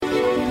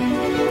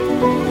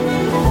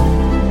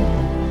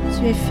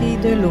Tu es fille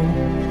de l'eau,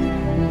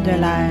 de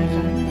l'air,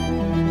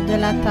 de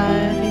la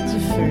terre et du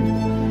feu.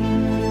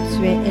 Tu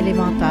es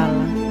élémentale.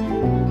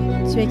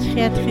 Tu es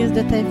créatrice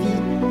de ta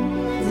vie,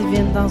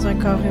 divine dans un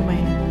corps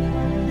humain.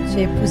 Tu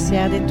es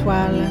poussière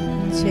d'étoiles,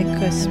 tu es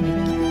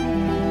cosmique.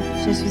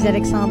 Je suis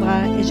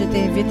Alexandra et je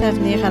t'invite à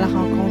venir à la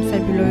rencontre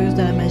fabuleuse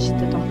de la magie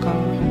de ton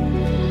corps.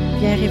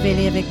 Viens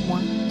révéler avec moi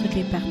toutes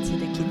les parties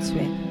de qui tu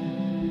es.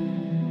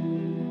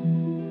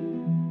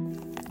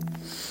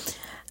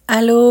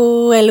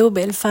 Allô,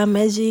 belle femme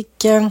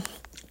magique.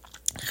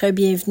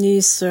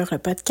 Re-bienvenue sur le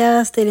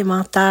podcast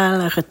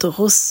élémental, retour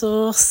aux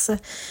sources.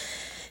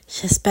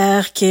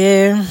 J'espère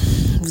que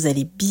vous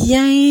allez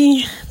bien.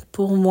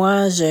 Pour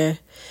moi, je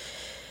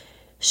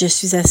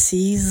suis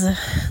assise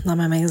dans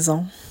ma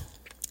maison.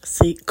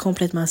 C'est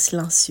complètement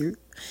silencieux.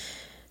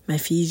 Ma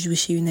fille joue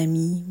chez une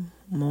amie.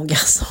 Mon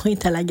garçon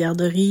est à la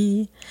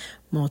garderie.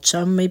 Mon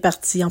chum est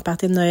parti en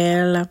party de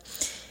Noël.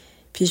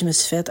 Puis je me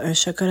suis fait un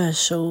chocolat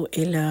chaud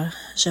et là,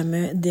 je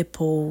me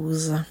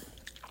dépose.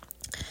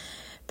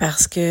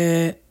 Parce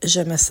que je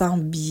me sens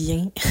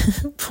bien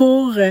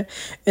pour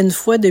une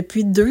fois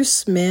depuis 2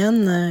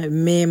 semaines,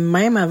 mais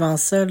même avant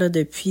ça, là,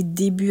 depuis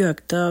début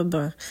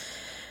octobre,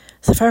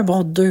 ça fait un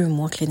bon 2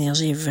 mois que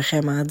l'énergie est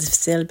vraiment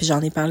difficile. Puis j'en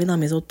ai parlé dans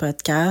mes autres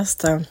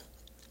podcasts.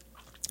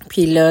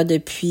 Puis là,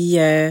 depuis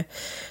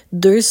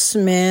 2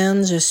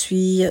 semaines, je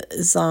suis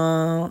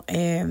en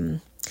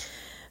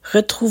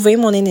retrouver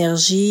mon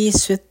énergie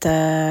suite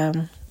à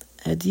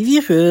des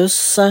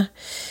virus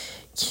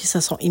qui se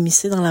sont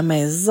émissés dans la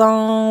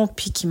maison,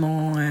 puis qui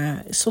m'ont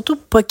surtout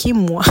poqué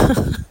moi.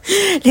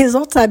 Les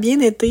autres, ça a bien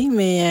été,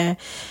 mais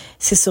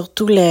c'est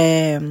surtout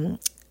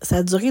ça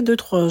a duré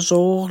 2-3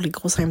 jours, les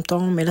gros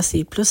symptômes, mais là,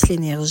 c'est plus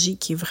l'énergie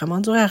qui est vraiment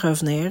dure à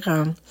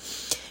revenir.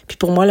 Puis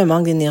pour moi, le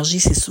manque d'énergie,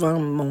 c'est souvent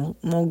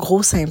mon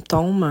gros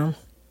symptôme.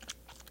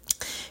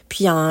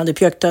 Puis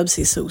depuis octobre,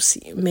 c'est ça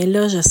aussi. Mais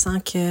là, je sens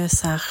que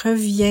ça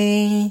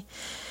revient.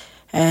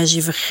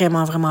 J'ai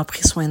vraiment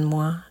pris soin de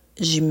moi.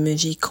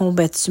 J'ai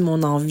combattu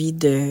mon envie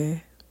de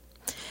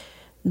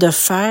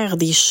faire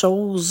des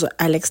choses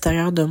à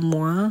l'extérieur de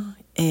moi.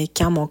 Et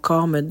quand mon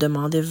corps me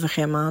demandait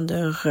vraiment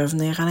de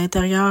revenir à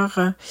l'intérieur,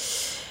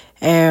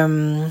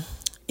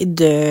 et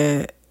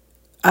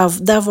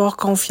d'avoir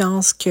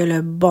confiance que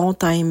le bon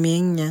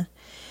timing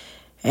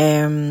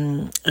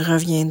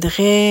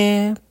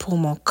reviendrait pour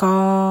mon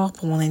corps,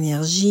 pour mon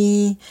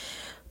énergie,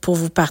 pour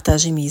vous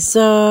partager mes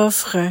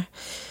offres.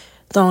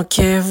 Donc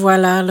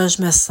voilà, là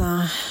je me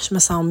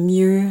sens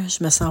mieux,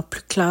 je me sens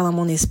plus claire dans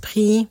mon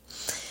esprit.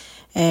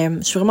 Je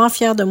suis vraiment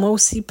fière de moi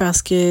aussi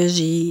parce que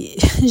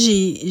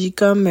j'ai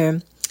comme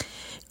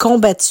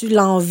combattu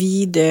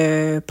l'envie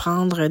de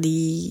prendre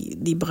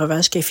des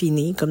breuvages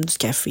caféinés comme du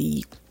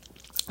café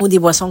ou des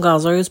boissons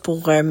gazeuses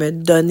pour me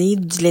donner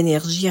de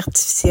l'énergie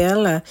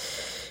artificielle.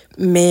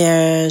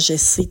 Mais je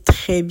sais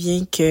très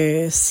bien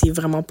que c'est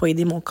vraiment pas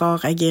aidé mon corps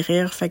à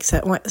guérir. Fait que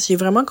j'ai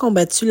vraiment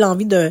combattu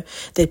l'envie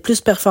d'être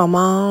plus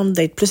performante,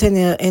 d'être plus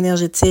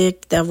énergétique,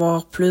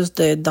 d'avoir plus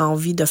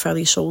d'envie de faire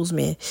des choses.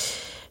 Mais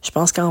je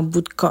pense qu'en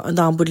bout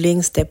de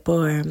ligne, c'était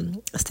pas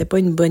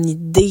une bonne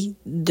idée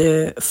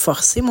de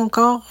forcer mon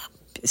corps,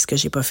 ce que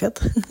j'ai pas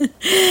fait.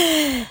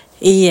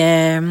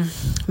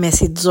 Mais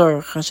c'est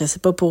dur. Je sais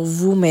pas pour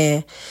vous,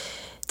 mais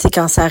tu sais,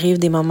 quand ça arrive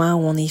des moments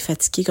où on est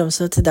fatigué comme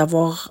ça, tu sais,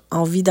 d'avoir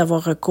envie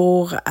d'avoir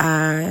recours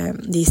à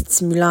des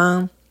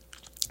stimulants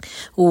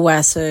ou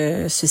à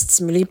se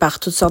stimuler par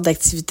toutes sortes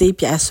d'activités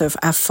puis à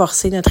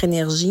forcer notre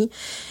énergie,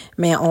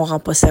 mais on rend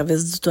pas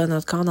service du tout à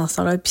notre corps dans ce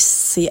temps-là, puis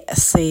c'est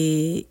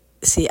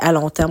à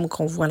long terme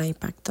qu'on voit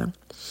l'impact.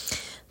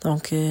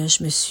 Donc,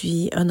 je me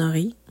suis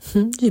honorée.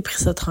 J'ai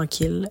pris ça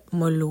tranquille,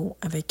 mollo,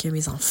 avec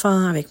mes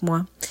enfants, avec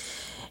moi.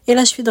 Et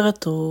là, je suis de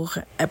retour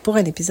pour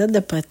un épisode de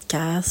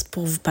podcast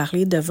pour vous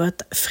parler de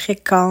votre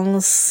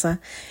fréquence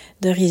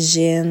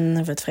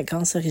d'origine, votre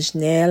fréquence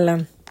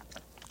originelle.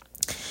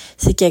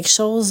 C'est quelque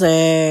chose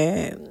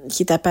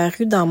qui est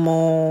apparu dans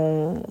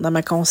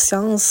ma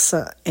conscience,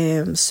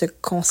 ce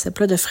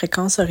concept-là de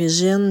fréquence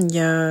origine, il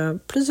y a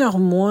plusieurs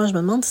mois. Je me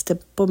demande si c'était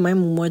pas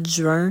même au mois de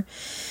juin.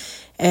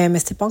 Mais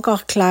c'était pas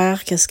encore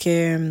clair qu'est-ce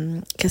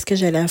que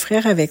j'allais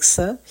offrir avec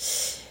ça.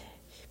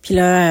 Puis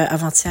là,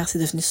 avant-hier, c'est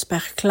devenu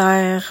super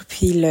clair.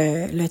 Puis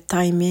le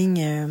timing,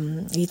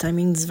 les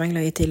timings divins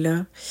là, étaient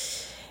là.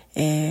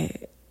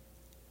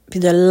 Puis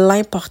de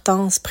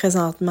l'importance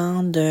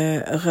présentement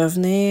de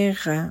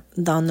revenir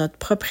dans notre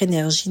propre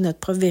énergie, notre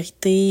propre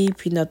vérité,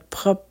 puis notre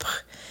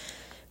propre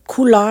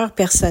couleur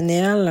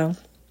personnelle.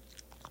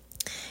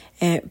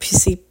 Puis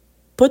c'est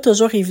pas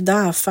toujours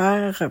évident à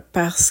faire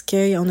parce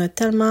qu'on a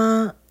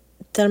tellement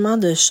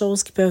de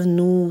choses qui peuvent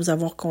nous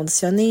avoir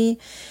conditionnés.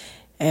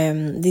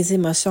 Des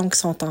émotions qui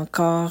sont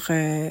encore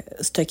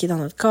stockées dans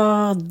notre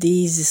corps,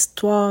 des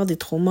histoires, des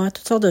traumas,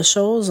 toutes sortes de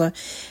choses.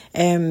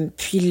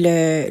 Puis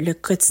le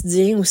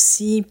quotidien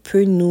aussi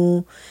peut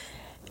nous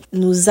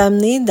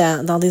amener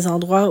dans des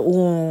endroits où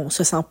on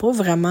se sent pas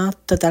vraiment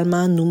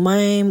totalement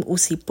nous-mêmes, où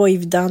c'est pas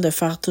évident de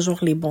faire toujours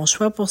les bons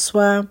choix pour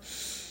soi.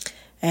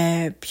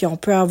 Puis on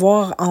peut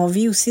avoir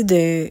envie aussi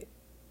de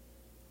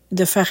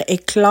de faire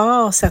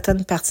éclore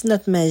certaines parties de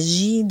notre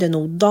magie, de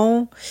nos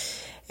dons.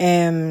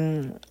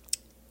 Mais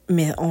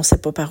on sait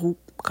pas par où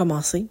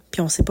commencer.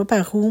 Puis on sait pas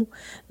par où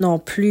non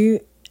plus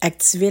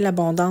activer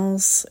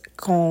l'abondance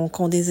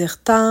qu'on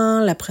désire tant,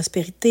 la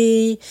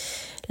prospérité,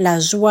 la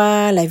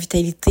joie, la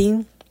vitalité.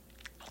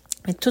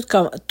 Mais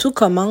tout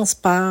commence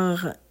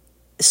par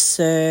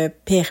se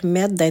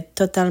permettre d'être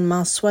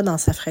totalement soi dans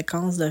sa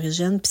fréquence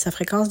d'origine. Puis sa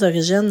fréquence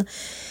d'origine,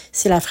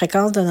 c'est la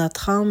fréquence de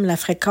notre âme, la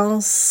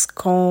fréquence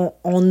qu'on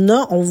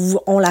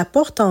on la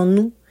porte en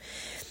nous.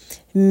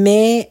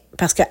 Mais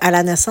parce qu'à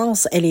la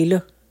naissance, elle est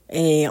là.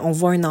 Et on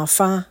voit un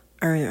enfant,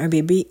 un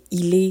bébé,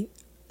 il est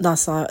dans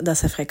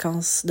sa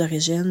fréquence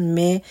d'origine,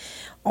 mais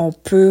on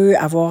peut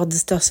avoir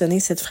distorsionné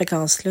cette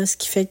fréquence-là, ce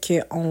qui fait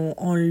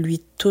qu'on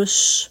lui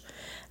touche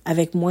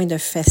avec moins de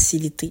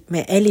facilité.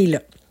 Mais elle est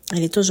là.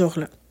 Elle est toujours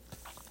là.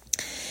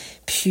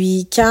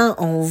 Puis quand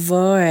on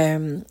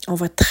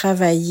va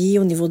travailler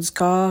au niveau du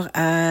corps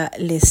à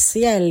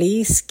laisser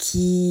aller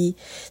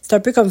c'est un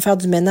peu comme faire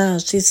du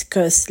ménage, tu sais,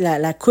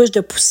 la couche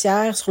de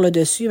poussière sur le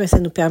dessus, mais ça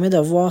nous permet de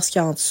voir ce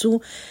qu'il y a en dessous.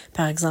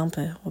 Par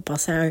exemple, on va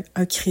penser à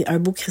un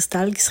beau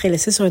cristal qui serait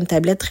laissé sur une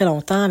tablette très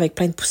longtemps avec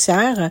plein de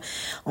poussière.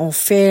 On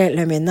fait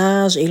le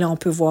ménage et là on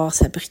peut voir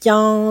sa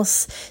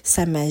brillance,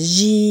 sa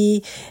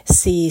magie,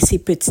 ses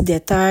petits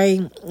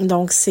détails.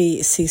 Donc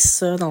c'est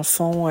ça dans le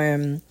fond.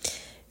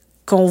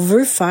 Qu'on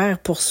veut faire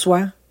pour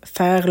soi,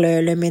 faire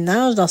le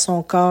ménage dans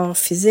son corps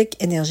physique,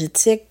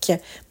 énergétique,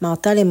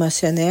 mental,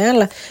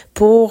 émotionnel,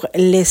 pour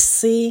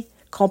laisser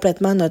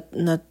complètement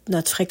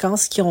notre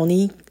fréquence qui on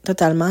est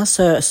totalement,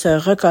 se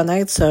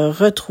reconnaître, se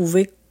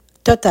retrouver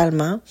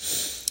totalement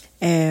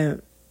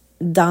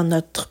dans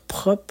notre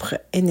propre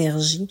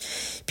énergie.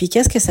 Puis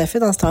qu'est-ce que ça fait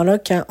dans ce temps-là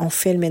quand on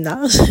fait le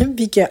ménage,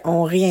 puis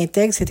qu'on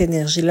réintègre cette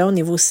énergie-là au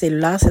niveau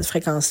cellulaire, cette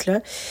fréquence-là?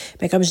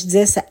 Mais comme je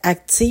disais, ça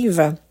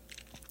active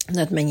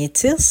notre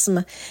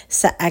magnétisme,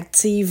 ça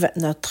active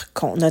notre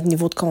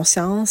niveau de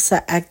conscience,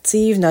 ça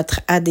active notre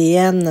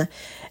ADN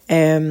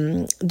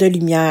de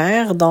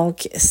lumière,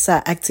 donc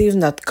ça active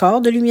notre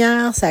corps de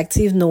lumière, ça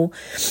active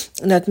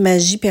notre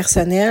magie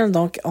personnelle,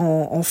 donc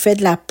on fait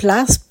de la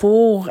place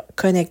pour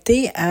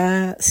connecter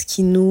à ce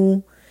qui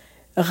nous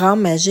rend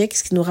magique,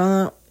 ce qui nous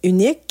rend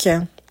unique.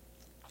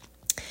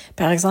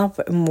 Par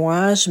exemple,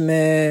 moi,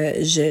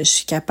 je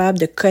suis capable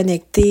de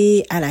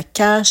connecter à la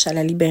cache, à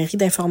la librairie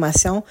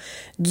d'informations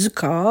du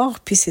corps,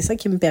 puis c'est ça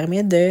qui me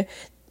permet de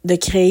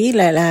créer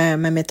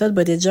ma méthode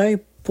Body Joy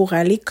pour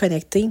aller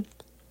connecter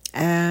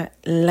à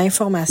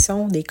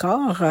l'information des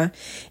corps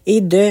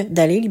et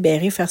d'aller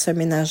libérer, faire ce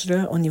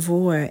ménage-là au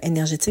niveau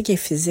énergétique et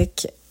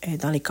physique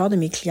dans les corps de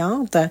mes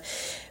clientes,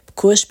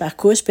 couche par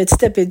couche,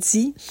 petit à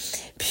petit.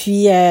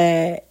 Puis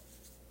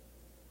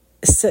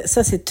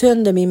ça, c'est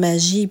une de mes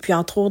magies. Puis,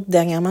 entre autres,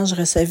 dernièrement, je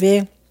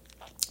recevais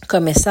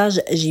comme message,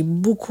 j'ai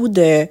beaucoup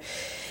de...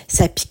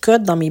 Ça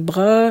picote dans mes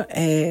bras.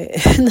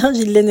 Non,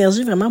 j'ai de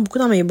l'énergie vraiment beaucoup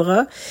dans mes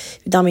bras,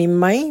 dans mes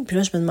mains. Puis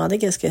là, je me demandais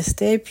qu'est-ce que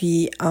c'était.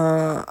 Puis,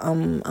 en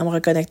me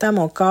reconnectant à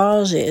mon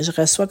corps, je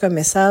reçois comme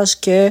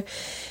message que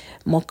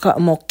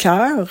mon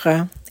cœur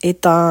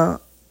est en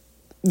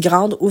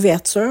grande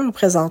ouverture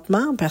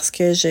présentement parce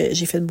que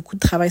j'ai fait beaucoup de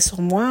travail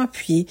sur moi,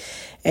 puis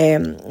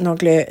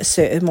donc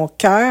mon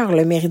cœur,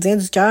 le méridien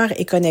du cœur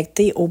est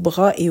connecté aux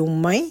bras et aux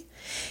mains.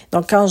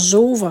 Donc quand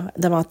j'ouvre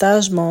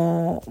davantage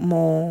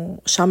mon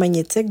champ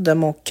magnétique de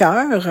mon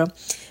cœur,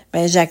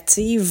 ben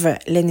j'active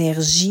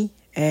l'énergie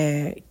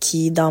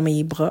qui est dans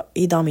mes bras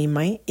et dans mes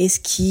mains et ce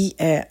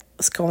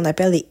qu'on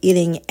appelle les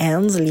healing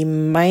hands, les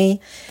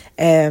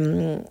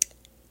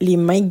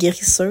mains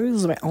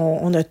guérisseuses.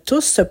 On a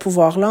tous ce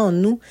pouvoir-là en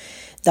nous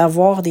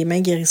d'avoir des mains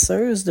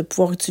guérisseuses, de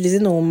pouvoir utiliser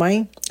nos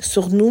mains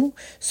sur nous,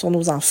 sur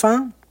nos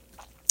enfants,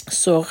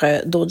 sur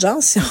d'autres gens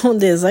si on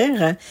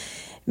désire.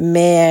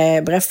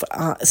 Mais bref,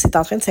 c'est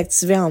en train de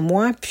s'activer en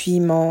moi. Puis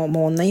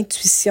mon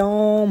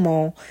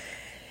intuition,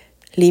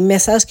 les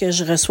messages que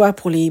je reçois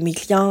pour mes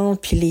clientes,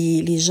 puis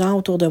les gens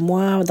autour de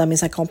moi dans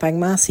mes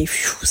accompagnements, c'est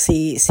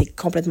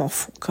complètement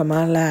fou.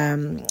 Comment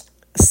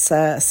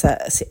ça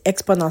c'est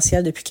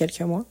exponentiel depuis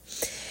quelques mois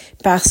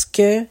parce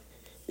que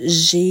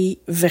j'ai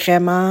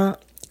vraiment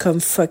comme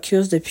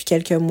focus depuis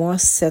quelques mois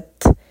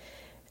cette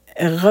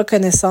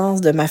reconnaissance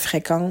de ma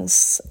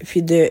fréquence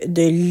puis de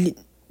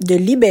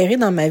libérer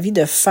dans ma vie,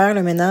 de faire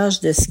le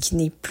ménage de ce qui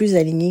n'est plus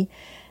aligné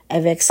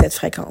avec cette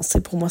fréquence.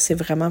 Pour moi, c'est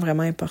vraiment,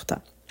 vraiment important.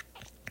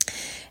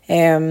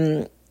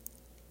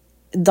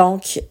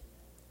 Donc,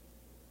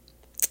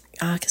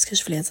 qu'est-ce que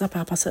je voulais dire par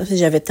rapport à ça?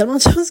 J'avais tellement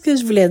de choses que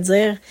je voulais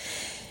dire.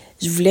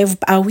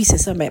 Oui, c'est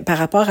ça. Par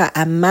rapport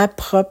à ma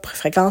propre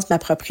fréquence, ma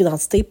propre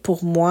identité,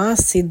 pour moi,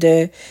 c'est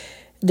de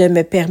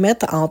me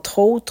permettre, entre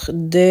autres,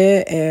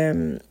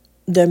 de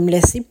me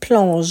laisser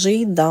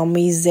plonger dans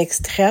mes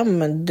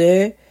extrêmes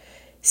de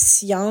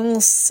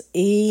science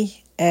et,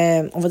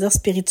 on va dire,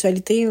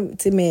 spiritualité,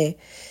 tu sais, mais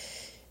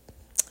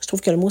je trouve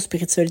que le mot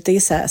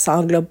spiritualité, ça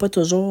englobe pas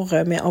toujours,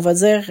 mais on va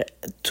dire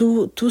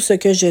tout ce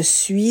que je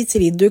suis, tu sais,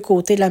 les deux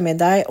côtés de la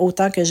médaille,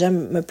 autant que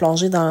j'aime me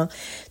plonger dans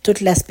tout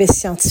l'aspect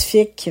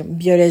scientifique,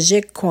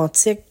 biologique,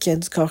 quantique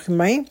du corps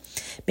humain,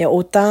 mais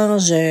autant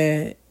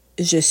je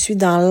suis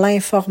dans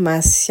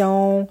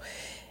l'information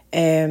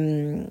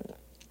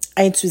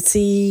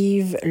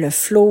intuitive, le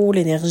flow,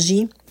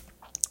 l'énergie,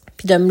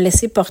 puis de me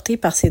laisser porter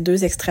par ces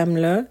deux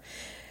extrêmes-là,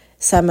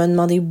 ça m'a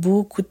demandé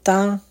beaucoup de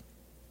temps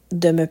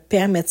de me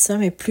permettre ça,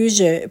 mais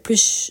plus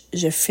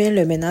je fais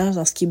le ménage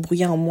dans ce qui est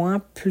brouillant en moi,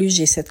 plus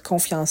j'ai cette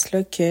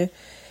confiance-là que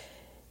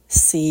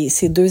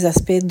ces deux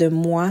aspects de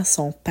moi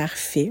sont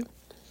parfaits.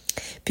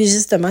 Puis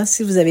justement,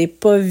 si vous n'avez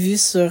pas vu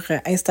sur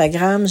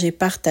Instagram, j'ai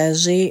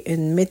partagé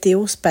une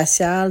météo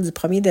spatiale du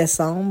 1er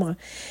décembre.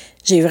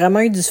 J'ai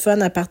vraiment eu du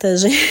fun à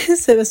partager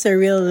ce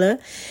reel-là,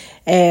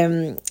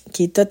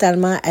 qui est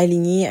totalement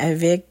aligné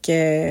avec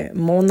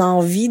mon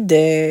envie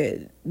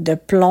de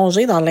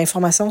plonger dans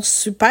l'information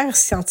super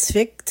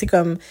scientifique. Tu sais,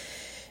 comme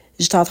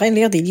j'étais en train de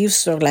lire des livres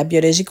sur la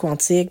biologie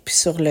quantique, puis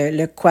sur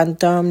le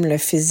quantum, le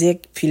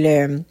physique, puis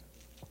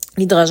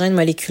l'hydrogène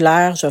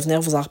moléculaire. Je vais venir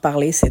vous en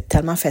reparler, c'est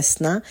tellement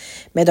fascinant.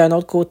 Mais d'un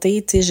autre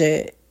côté, tu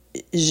sais,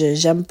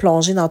 j'aime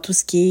plonger dans tout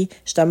ce qui est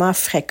justement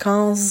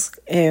fréquence,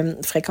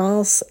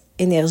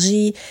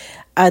 énergie,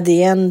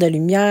 ADN de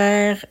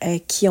lumière,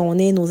 qui on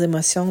est, nos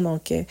émotions.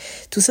 Donc,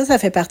 tout ça, ça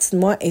fait partie de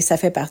moi et ça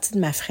fait partie de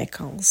ma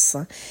fréquence.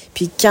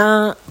 Puis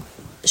quand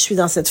je suis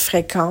dans cette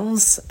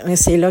fréquence,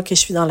 c'est là que je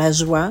suis dans la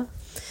joie,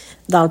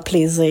 dans le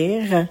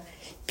plaisir,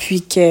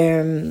 puis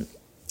que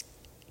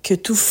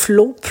tout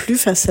flotte plus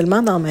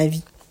facilement dans ma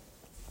vie.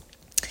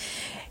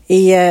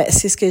 Et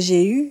c'est ce que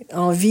j'ai eu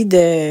envie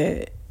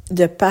de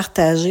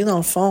partager, dans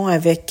le fond,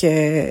 avec...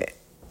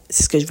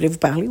 c'est ce que je voulais vous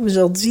parler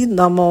aujourd'hui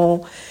dans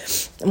mon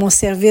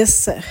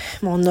service,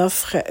 mon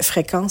offre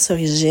fréquence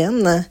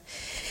origine,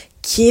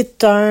 qui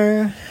est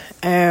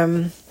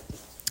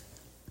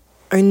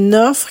une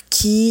offre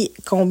qui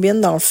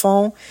combine, dans le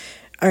fond,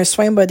 un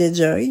soin Body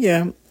Joy.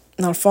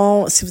 Dans le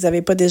fond, si vous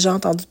n'avez pas déjà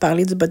entendu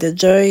parler du Body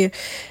Joy,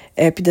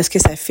 puis de ce que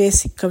ça fait,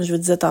 c'est comme je vous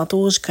disais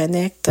tantôt, je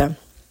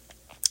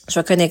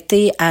vais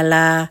connecter à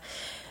la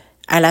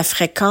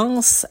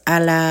fréquence, à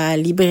la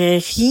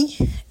librairie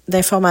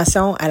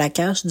d'informations à la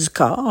cache du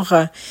corps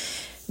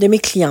de mes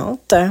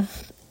clientes.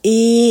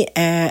 Et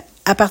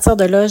à partir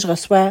de là, je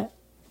reçois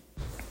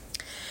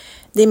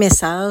des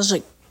messages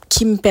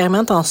qui me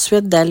permettent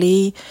ensuite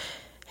d'aller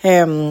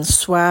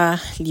soit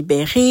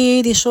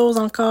libérer des choses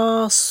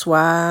encore,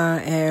 soit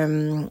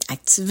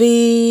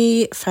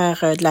activer,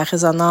 faire de la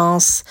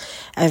résonance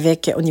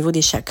au niveau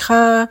des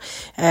chakras,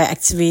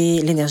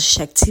 activer l'énergie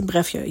Shakti.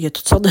 Bref, il y a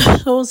toutes sortes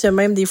de choses. Il y a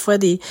même des fois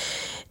des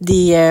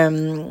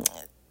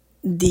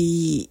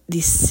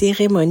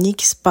cérémonies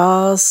qui se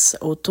passent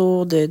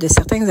autour de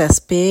certains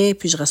aspects,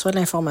 puis je reçois de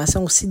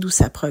l'information aussi d'où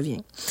ça provient.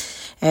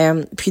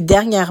 Puis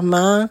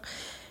dernièrement,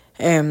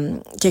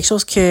 quelque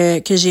chose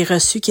que j'ai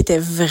reçu qui était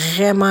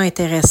vraiment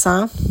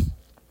intéressant,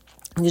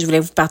 et je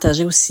voulais vous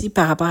partager aussi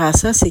par rapport à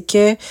ça, c'est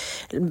que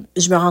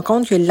je me rends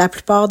compte que la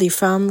plupart des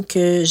femmes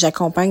que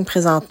j'accompagne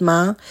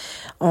présentement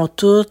ont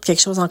toutes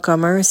quelque chose en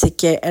commun, c'est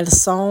qu'elles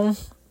sont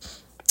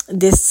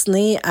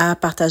destinées à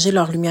partager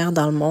leur lumière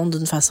dans le monde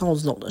d'une façon ou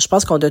d'une autre. Je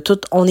pense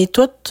on est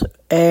toutes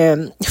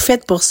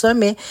faites pour ça,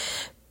 mais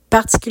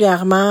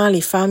particulièrement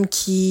les femmes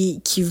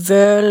qui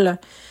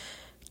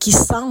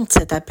sentent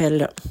cet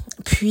appel-là.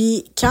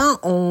 Puis, quand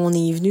on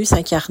est venu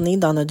s'incarner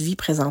dans notre vie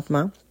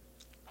présentement,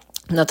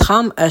 notre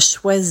âme a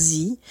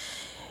choisi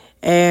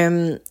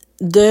qu'au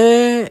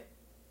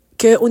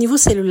niveau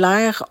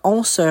cellulaire,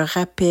 on se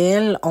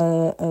rappelle,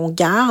 on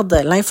garde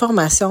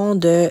l'information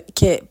de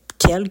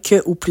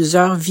quelques ou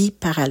plusieurs vies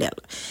parallèles.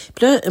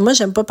 Puis là, moi,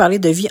 j'aime pas parler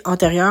de vie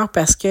antérieure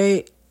parce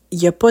que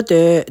il y a pas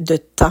de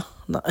temps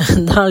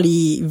dans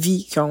les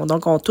vies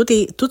donc tout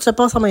se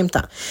passe en même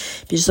temps.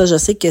 Puis ça, je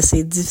sais que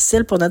c'est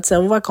difficile pour notre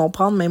cerveau à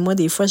comprendre, mais moi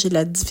des fois j'ai de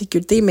la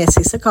difficulté, mais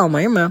c'est ça quand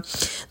même. Hein.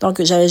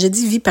 Donc j'ai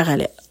dit vie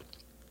parallèle.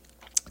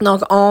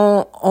 Donc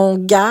on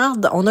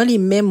a les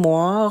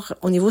mémoires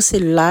au niveau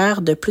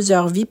cellulaire de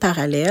plusieurs vies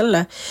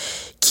parallèles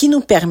qui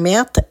nous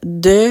permettent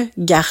de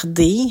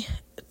garder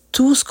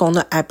tout ce qu'on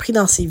a appris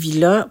dans ces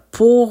vies-là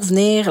pour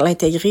venir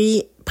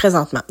l'intégrer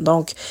présentement.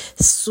 Donc,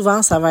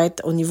 souvent, ça va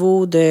être au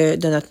niveau de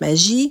notre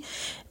magie,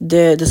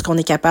 de ce qu'on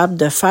est capable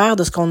de faire,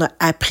 de ce qu'on a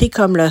appris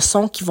comme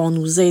leçons qui vont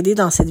nous aider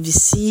dans cette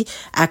vie-ci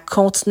à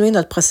continuer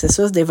notre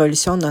processus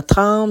d'évolution de notre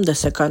âme, de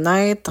se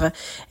connaître,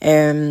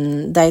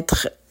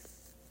 d'être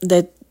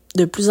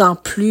de plus en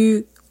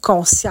plus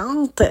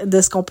consciente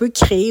de ce qu'on peut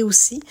créer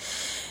aussi.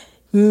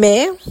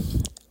 Mais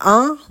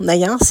en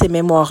ayant ces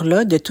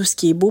mémoires-là de tout ce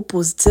qui est beau,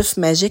 positif,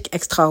 magique,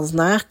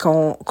 extraordinaire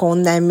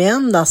qu'on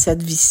amène dans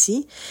cette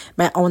vie-ci,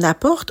 ben on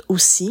apporte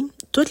aussi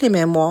toutes les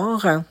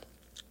mémoires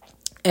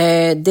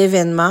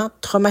d'événements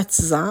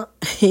traumatisants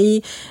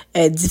et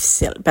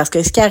difficiles. Parce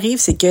que ce qui arrive,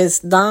 c'est que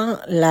dans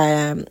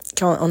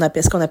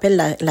ce qu'on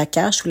appelle la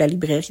cache ou la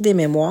librairie des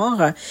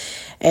mémoires,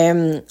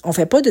 on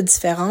fait pas de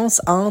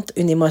différence entre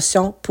une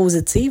émotion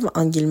positive,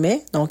 en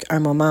guillemets, donc un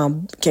moment,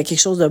 quelque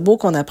chose de beau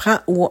qu'on apprend,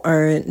 ou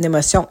une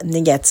émotion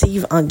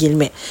négative, en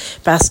guillemets.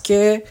 Parce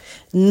que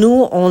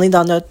nous, on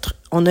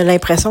a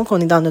l'impression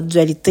qu'on est dans notre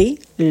dualité,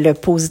 le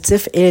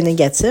positif et le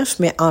négatif,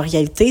 mais en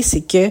réalité,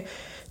 c'est que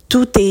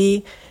tout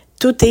est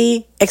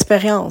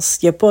expérience.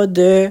 Il n'y a pas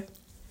de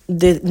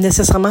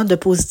nécessairement de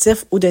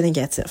positif ou de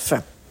négatif.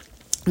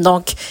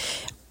 Donc,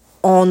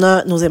 on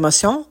a nos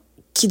émotions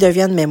qui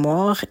deviennent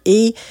mémoires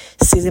et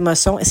ces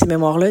émotions et ces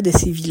mémoires-là de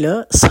ces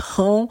vies-là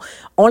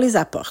on les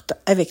apporte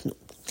avec nous.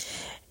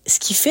 Ce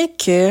qui fait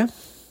que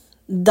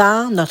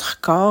dans notre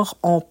corps,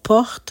 on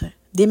porte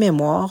des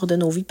mémoires de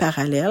nos vies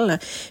parallèles.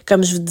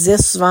 Comme je vous disais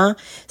souvent,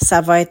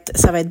 ça va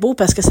être beau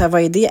parce que ça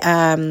va aider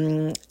à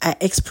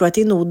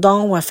exploiter nos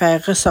dons ou à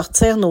faire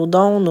ressortir nos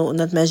dons,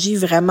 notre magie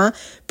vraiment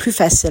plus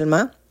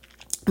facilement.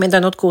 Mais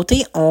d'un autre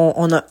côté,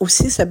 on a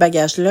aussi ce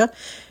bagage-là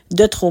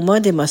de trauma,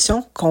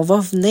 d'émotions qu'on va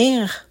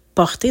venir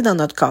porter dans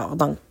notre corps.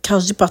 Donc, quand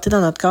je dis porter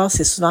dans notre corps,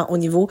 c'est souvent au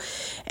niveau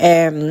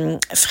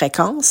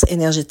fréquence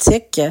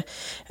énergétique,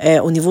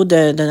 au niveau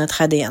de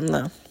notre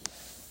ADN.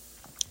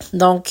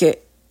 Donc,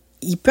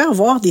 il peut y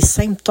avoir des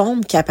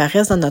symptômes qui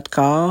apparaissent dans notre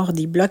corps,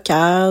 des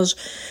blocages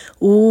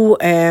ou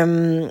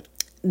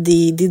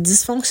des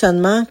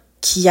dysfonctionnements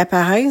qui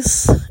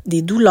apparaissent,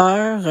 des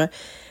douleurs,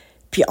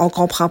 puis on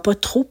comprend pas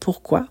trop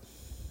pourquoi,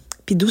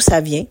 puis d'où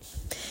ça vient.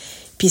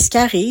 Puis ce qui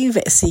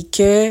arrive, c'est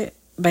que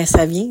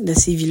ça vient de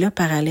ces vies-là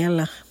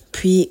parallèles.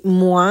 Puis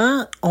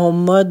moi, on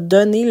m'a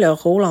donné le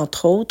rôle,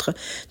 entre autres,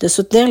 de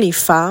soutenir les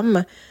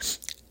femmes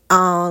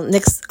en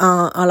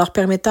leur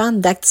permettant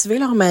d'activer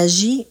leur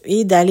magie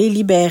et d'aller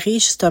libérer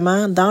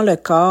justement dans le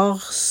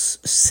corps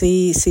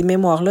ces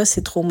mémoires-là,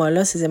 ces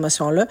traumas-là, ces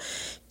émotions-là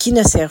qui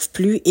ne servent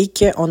plus et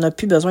qu'on n'a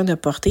plus besoin de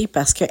porter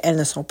parce qu'elles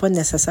ne sont pas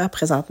nécessaires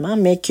présentement,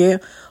 mais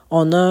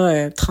qu'on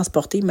a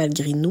transporté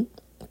malgré nous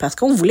parce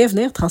qu'on voulait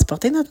venir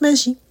transporter notre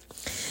magie.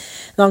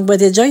 Donc,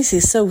 Body Joy, c'est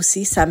ça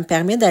aussi. Ça me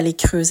permet d'aller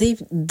creuser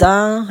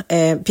dans...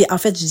 puis en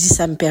fait, je dis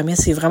ça me permet,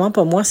 c'est vraiment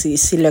pas moi,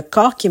 c'est le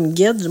corps qui me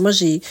guide. Moi,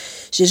 j'ai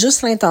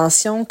juste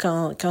l'intention,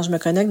 quand je me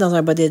connecte dans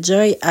un Body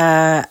Joy,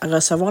 à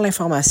recevoir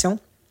l'information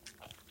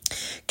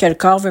que le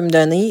corps veut me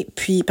donner.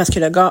 Puis, parce que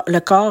le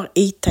corps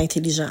est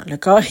intelligent. Le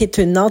corps est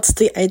une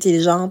entité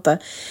intelligente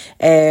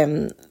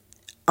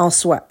en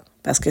soi.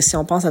 Parce que si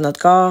on pense à notre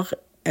corps...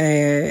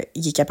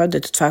 il est capable de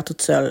tout faire tout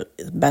seul,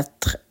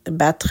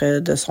 battre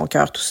de son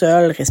cœur tout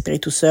seul, respirer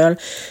tout seul,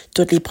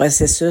 tous les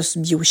processus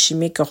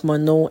biochimiques,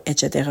 hormonaux,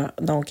 etc.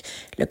 Donc,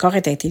 le corps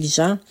est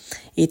intelligent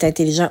et est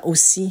intelligent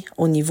aussi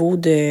au niveau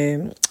de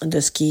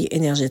ce qui est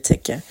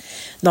énergétique.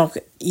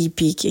 Donc, il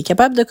est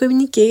capable de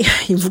communiquer.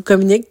 Il vous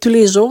communique tous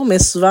les jours, mais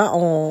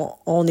souvent,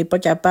 on n'est pas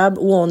capable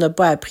ou on n'a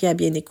pas appris à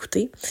bien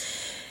écouter.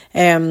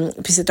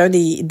 Puis c'est un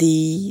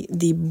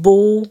des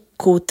beaux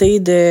côtés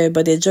de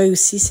Body Joy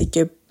aussi, c'est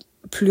que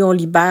plus on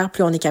libère,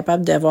 plus on est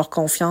capable d'avoir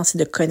confiance et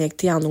de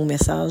connecter en nos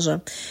messages.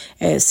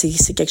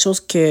 C'est quelque chose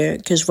que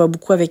je vois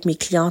beaucoup avec mes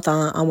clientes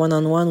en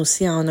one-on-one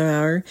aussi, en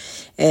 1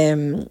 à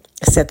 1.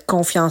 Cette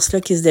confiance-là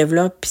qui se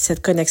développe, puis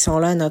cette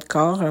connexion-là à notre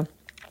corps,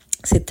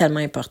 c'est tellement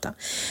important.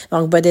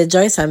 Donc, Body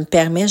Joy, ça me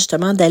permet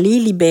justement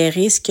d'aller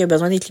libérer ce qui a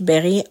besoin d'être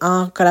libéré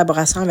en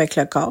collaboration avec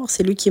le corps.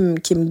 C'est lui qui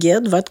me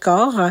guide, votre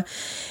corps.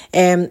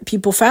 Puis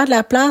pour faire de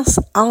la place,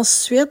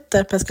 ensuite,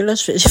 parce que là,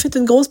 j'ai fait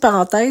une grosse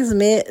parenthèse,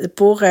 mais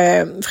pour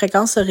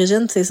fréquence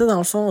origine, c'est ça, dans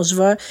le fond, je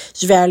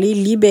vais aller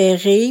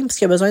libérer ce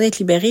qui a besoin d'être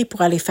libéré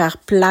pour aller faire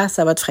place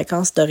à votre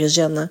fréquence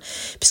d'origine. Hein.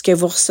 Puis ce que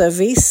vous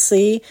recevez,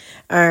 c'est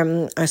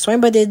un soin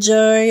Body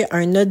Joy,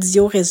 un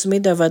audio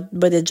résumé de votre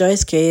Body Joy,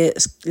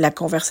 la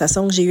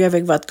conversation que j'ai eue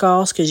avec votre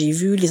corps, ce que j'ai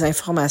vu, les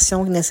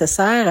informations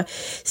nécessaires,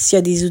 s'il y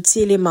a des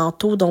outils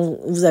élémentaux dont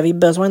vous avez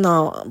besoin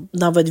dans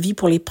votre vie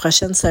pour les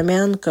prochaines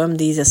semaines, comme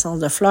des essences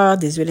de fleurs,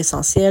 des huiles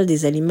essentielles,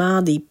 des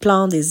aliments, des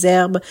plantes, des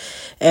herbes,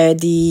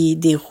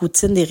 des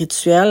routines, des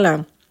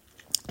rituels.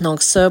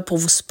 Donc ça, pour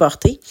vous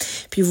supporter.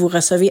 Puis vous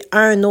recevez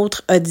un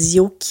autre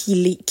audio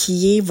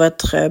qui est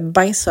votre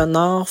bain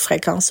sonore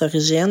fréquence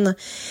origine,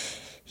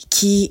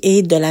 qui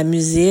est de la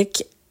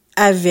musique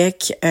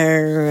avec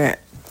un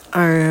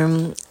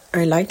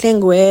light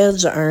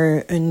language,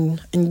 une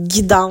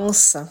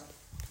guidance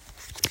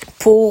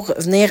pour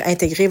venir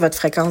intégrer votre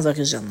fréquence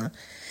d'origine.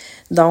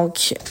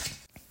 Donc,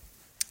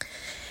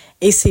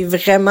 et c'est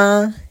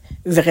vraiment,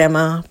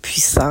 vraiment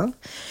puissant.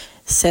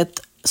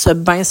 Ce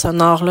bain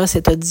sonore-là,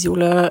 cet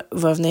audio-là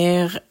va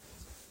venir,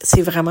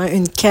 c'est vraiment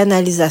une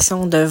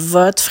canalisation de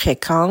votre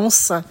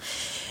fréquence.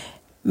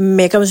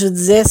 Mais comme je vous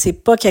disais, c'est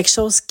pas quelque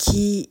chose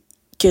qui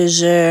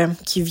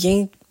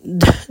vient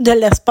de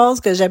l'espace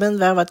que j'amène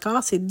vers votre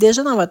corps. C'est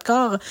déjà dans votre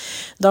corps.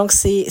 Donc,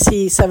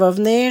 ça va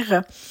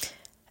venir,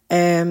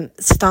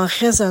 c'est en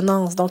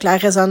résonance. Donc, la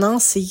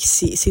résonance,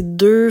 c'est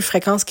deux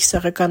fréquences qui se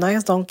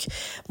reconnaissent. Donc,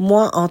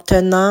 moi,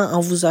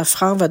 en vous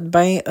offrant votre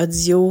bain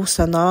audio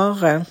sonore,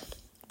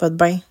 votre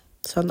bain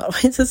sonore,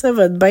 c'est ça,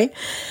 votre bain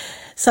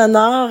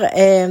sonore,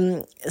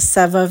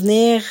 ça va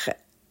venir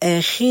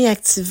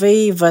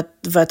réactiver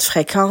votre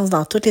fréquence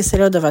dans toutes les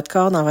cellules de votre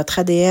corps, dans votre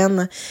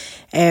ADN.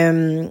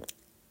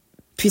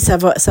 Puis ça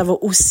va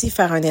aussi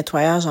faire un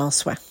nettoyage en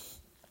soi.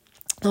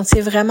 Donc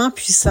c'est vraiment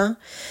puissant.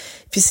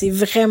 Puis c'est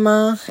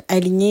vraiment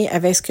aligné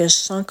avec ce que je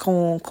sens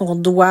qu'on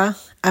doit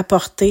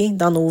apporter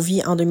dans nos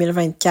vies en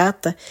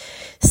 2024.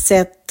 Tu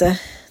sais,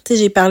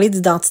 j'ai parlé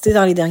d'identité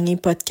dans les derniers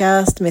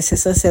podcasts, mais c'est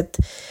ça, cette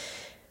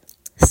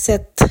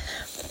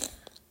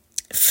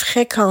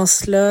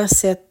fréquence-là,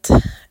 cette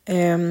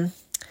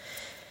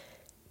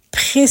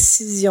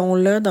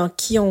précision-là dans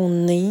qui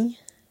on est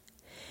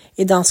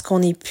et dans ce qu'on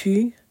n'est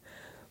plus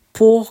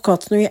pour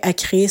continuer à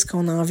créer ce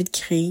qu'on a envie de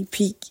créer.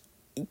 Puis,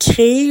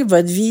 créer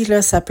votre vie,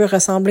 là, ça peut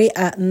ressembler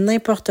à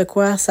n'importe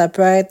quoi. Ça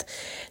peut être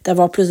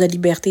d'avoir plus de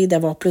liberté,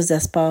 d'avoir plus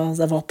d'espace,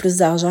 d'avoir plus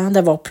d'argent,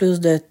 d'avoir plus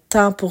de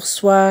temps pour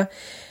soi,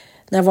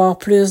 d'avoir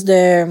plus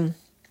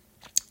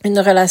une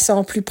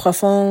relation plus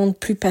profonde,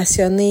 plus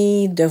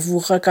passionnée, de vous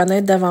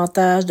reconnaître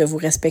davantage, de vous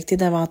respecter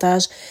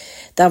davantage,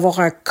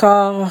 d'avoir un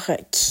corps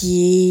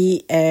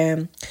qui est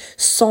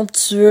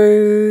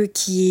somptueux,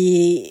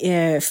 qui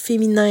est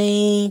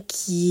féminin,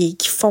 qui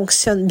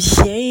fonctionne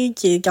bien,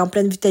 qui est en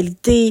pleine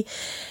vitalité,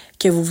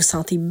 que vous vous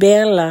sentez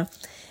belle.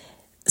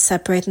 Ça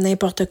peut être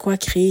n'importe quoi,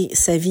 créer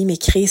sa vie, mais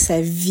créer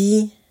sa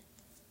vie,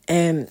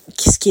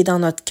 ce qui est dans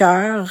notre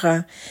cœur,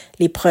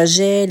 les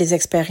projets, les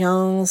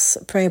expériences,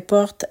 peu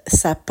importe,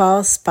 ça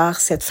passe par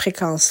cette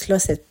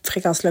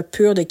fréquence-là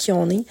pure de qui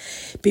on est.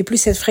 Puis plus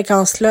cette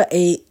fréquence-là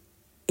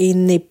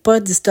n'est pas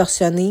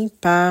distorsionnée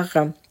par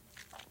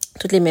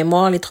toutes les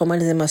mémoires, les traumas,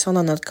 les émotions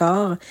dans notre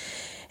corps,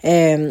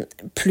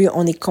 plus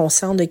on est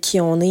conscient de qui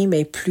on est,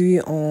 mais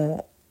plus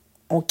on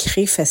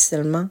crée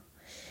facilement.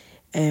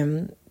 Puis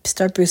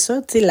c'est un peu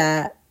ça, tu sais,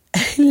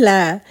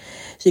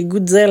 j'ai le goût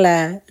de dire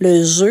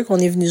le jeu qu'on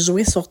est venu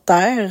jouer sur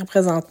Terre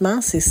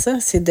présentement, c'est ça,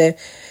 c'est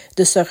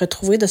de se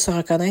retrouver, de se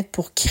reconnaître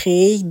pour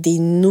créer des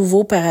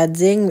nouveaux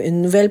paradigmes,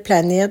 une nouvelle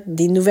planète,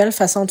 des nouvelles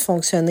façons de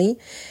fonctionner.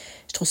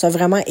 Je trouve ça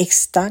vraiment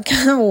excitant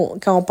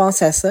quand on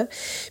pense à ça.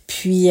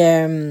 Puis,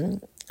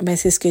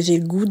 c'est ce que j'ai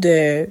le goût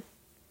de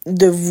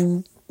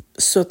vous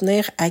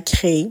soutenir à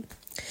créer.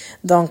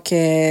 Donc,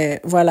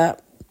 voilà.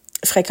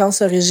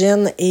 Fréquence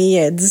Origine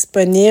est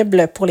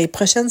disponible pour les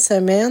prochaines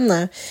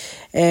semaines.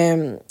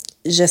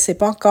 Je sais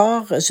pas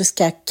encore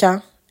jusqu'à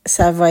quand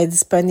ça va être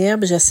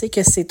disponible. Je sais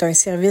que c'est un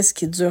service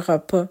qui durera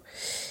pas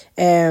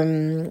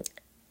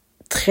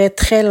très,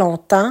 très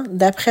longtemps.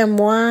 D'après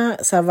moi,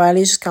 ça va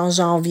aller jusqu'en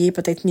janvier,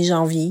 peut-être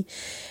mi-janvier.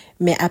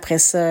 Mais après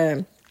ça,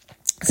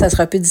 ça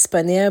sera plus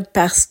disponible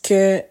parce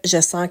que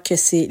je sens que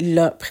c'est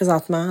là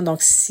présentement.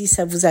 Donc, si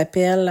ça vous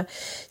appelle,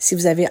 si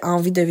vous avez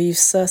envie de vivre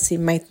ça, c'est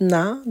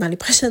maintenant, dans les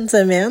prochaines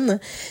semaines.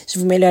 Je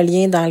vous mets le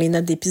lien dans les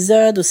notes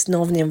d'épisode ou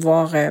sinon, venez me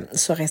voir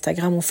sur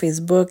Instagram ou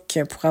Facebook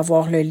pour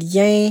avoir le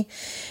lien.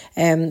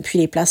 Puis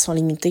les places sont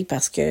limitées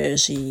parce que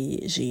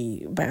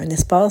j'ai un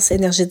espace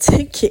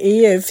énergétique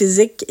et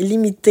physique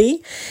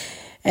limité.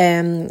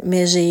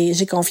 Mais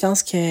j'ai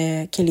confiance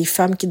que les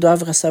femmes qui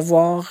doivent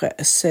recevoir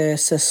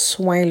ce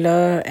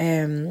soin-là,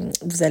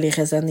 vous allez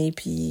résonner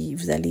puis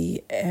vous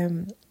allez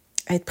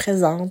être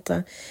présente.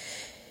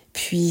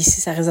 Puis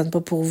si ça résonne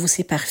pas pour vous,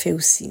 c'est parfait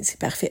aussi, c'est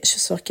parfait. Je suis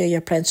sûre qu'il y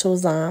a plein de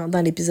choses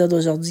dans l'épisode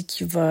aujourd'hui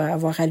qui va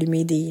avoir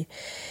allumé des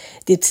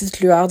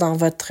petites lueurs dans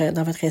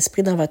votre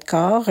esprit, dans votre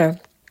corps.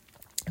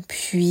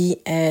 Puis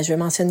je vais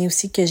mentionner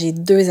aussi que j'ai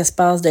 2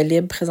 espaces de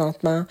libre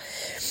présentement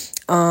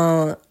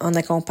en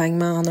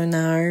accompagnement en 1 à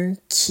 1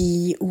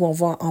 où on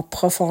va en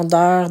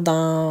profondeur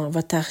dans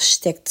votre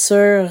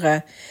architecture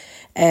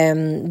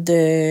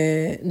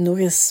de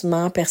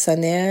nourrissement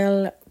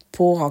personnel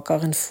pour,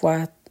 encore une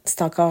fois,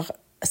 c'est encore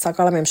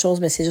la même chose,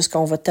 mais c'est juste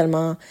qu'on va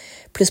tellement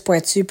plus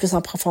pointu, plus en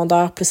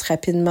profondeur, plus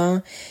rapidement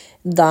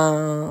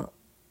dans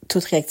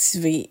tout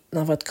réactiver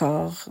dans votre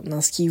corps,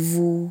 dans ce qui est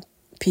vous.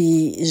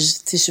 Puis,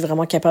 je suis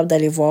vraiment capable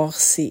d'aller voir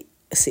c'est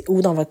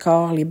où dans votre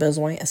corps les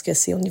besoins. Est-ce que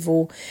c'est au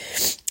niveau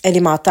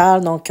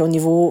élémental, donc au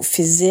niveau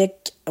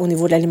physique, au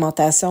niveau de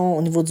l'alimentation,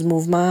 au niveau du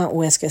mouvement,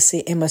 ou est-ce que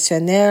c'est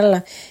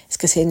émotionnel? Est-ce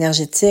que c'est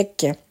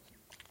énergétique?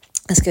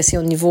 Est-ce que c'est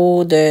au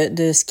niveau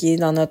de ce qui est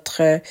dans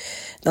notre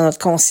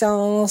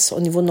conscience, au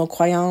niveau de nos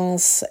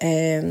croyances,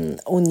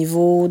 au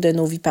niveau de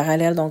nos vies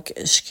parallèles? Donc,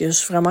 je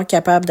suis vraiment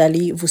capable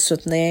d'aller vous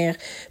soutenir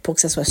pour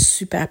que ce soit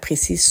super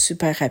précis,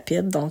 super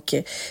rapide. Donc,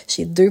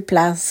 j'ai 2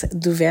 places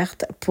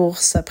d'ouvertes pour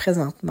ça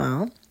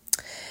présentement.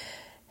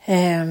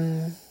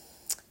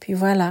 Puis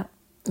voilà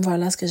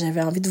ce que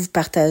j'avais envie de vous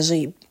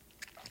partager.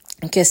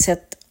 Que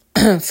cette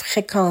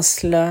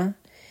fréquence-là,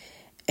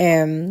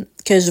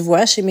 que je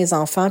vois chez mes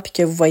enfants, puis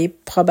que vous voyez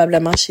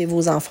probablement chez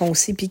vos enfants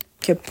aussi, puis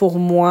que pour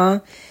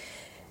moi,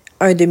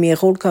 un de mes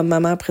rôles comme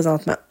maman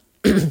présentement,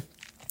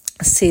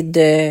 c'est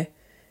de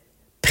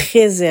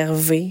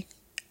préserver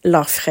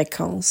leur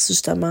fréquence,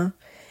 justement,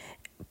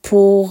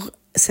 pour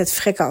cette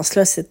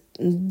fréquence-là, cette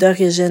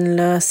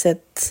d'origine-là,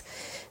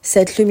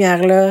 cette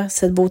lumière-là,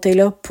 cette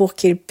beauté-là, pour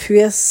qu'ils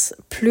puissent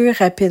plus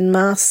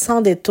rapidement,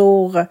 sans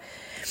détour,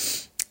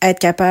 être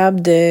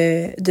capable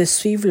de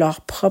suivre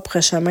leur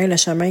propre chemin, le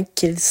chemin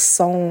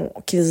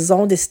qu'ils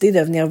ont décidé de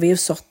venir vivre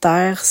sur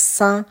Terre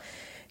sans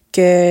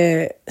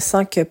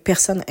que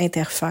personne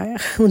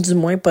interfère, ou du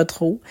moins pas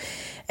trop,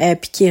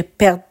 puis qu'ils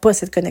perdent pas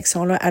cette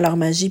connexion-là à leur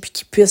magie, puis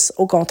qu'ils puissent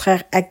au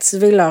contraire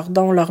activer leur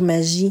don, leur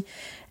magie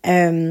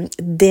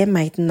dès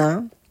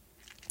maintenant.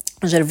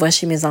 Je le vois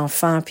chez mes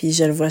enfants, puis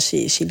je le vois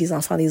chez les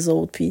enfants des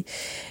autres, puis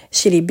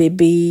chez les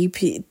bébés,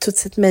 puis toute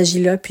cette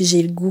magie-là, puis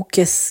j'ai le goût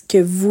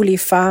que vous, les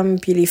femmes,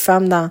 puis les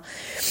femmes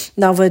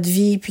dans votre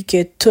vie, puis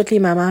que toutes les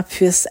mamans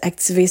puissent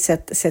activer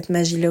cette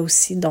magie-là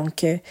aussi.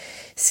 Donc,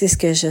 c'est ce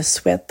que je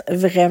souhaite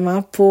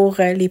vraiment pour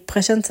les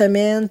prochaines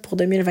semaines, pour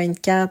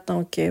 2024.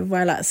 Donc,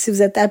 voilà, si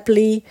vous êtes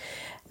appelés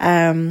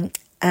à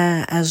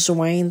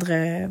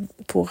joindre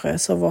pour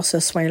recevoir ce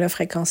soin-là,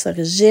 fréquence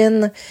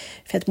origine,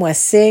 faites-moi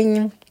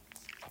signe.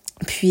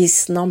 Puis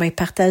sinon,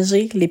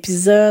 partagez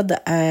l'épisode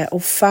aux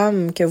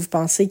femmes que vous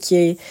pensez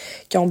qui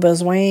ont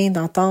besoin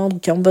d'entendre,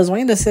 qui ont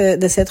besoin de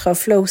cette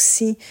offre-là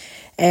aussi.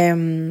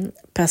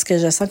 Parce que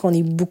je sens qu'on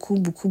est beaucoup,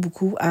 beaucoup,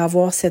 beaucoup à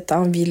avoir cette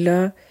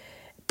envie-là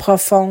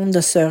profonde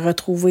de se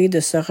retrouver, de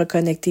se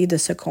reconnecter, de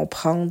se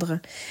comprendre.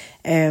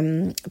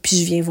 Puis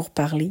je viens vous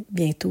reparler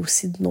bientôt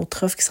aussi d'une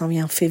autre offre qui s'en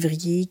vient en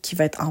février, qui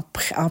va être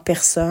en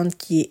personne,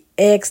 qui est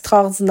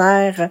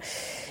extraordinaire,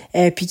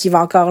 puis qui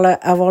va encore là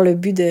avoir le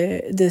but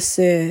de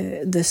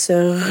se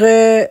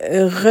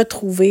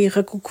retrouver,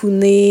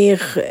 recoucouner.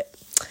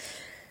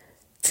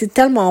 C'est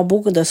tellement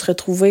beau de se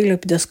retrouver, là,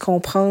 puis de se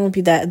comprendre,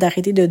 puis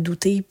d'arrêter de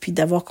douter, puis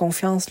d'avoir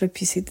confiance, là,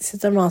 puis c'est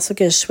tellement ça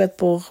que je souhaite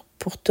pour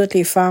toutes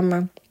les femmes,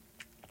 hein.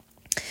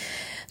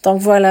 Donc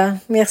voilà,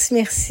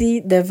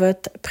 merci de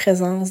votre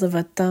présence, de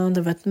votre temps, de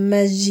votre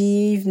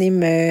magie. Venez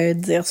me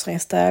dire sur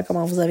Insta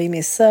comment vous avez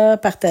aimé ça,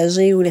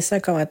 partagez ou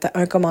laissez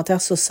un commentaire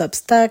sur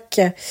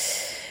Substack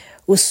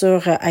ou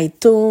sur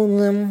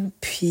iTunes.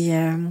 Puis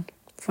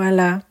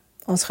voilà,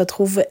 on se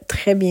retrouve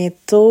très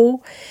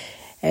bientôt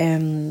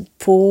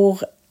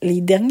pour les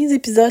derniers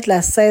épisodes de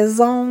la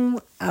saison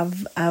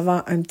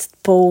avant une petite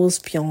pause.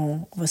 Puis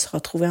on va se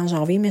retrouver en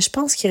janvier, mais je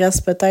pense qu'il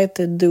reste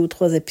peut-être 2 ou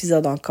 3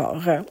 épisodes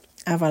encore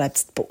avant la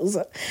petite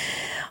pause.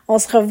 On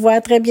se revoit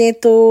très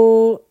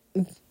bientôt.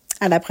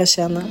 À la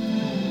prochaine.